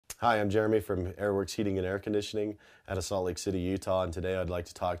Hi, I'm Jeremy from Airworx Heating and Air Conditioning out of Salt Lake City, Utah, and today I'd like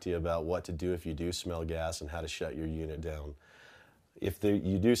to talk to you about what to do if you do smell gas and how to shut your unit down. If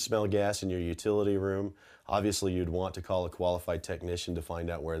you do smell gas in your utility room, obviously you'd want to call a qualified technician to find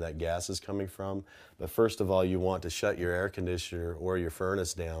out where that gas is coming from. But first of all, you want to shut your air conditioner or your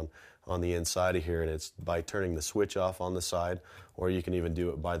furnace down on the inside of here, and it's by turning the switch off on the side, or you can even do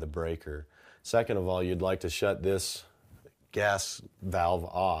it by the breaker. Second of all, you'd like to shut this gas valve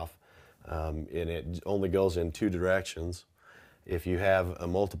off, and it only goes in two directions. If you have a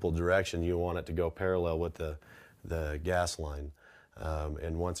multiple direction, you want it to go parallel with the gas line.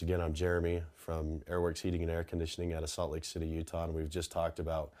 And once again, I'm Jeremy from Airworx Heating and Air Conditioning out of Salt Lake City, Utah, and we've just talked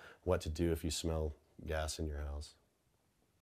about what to do if you smell gas in your house.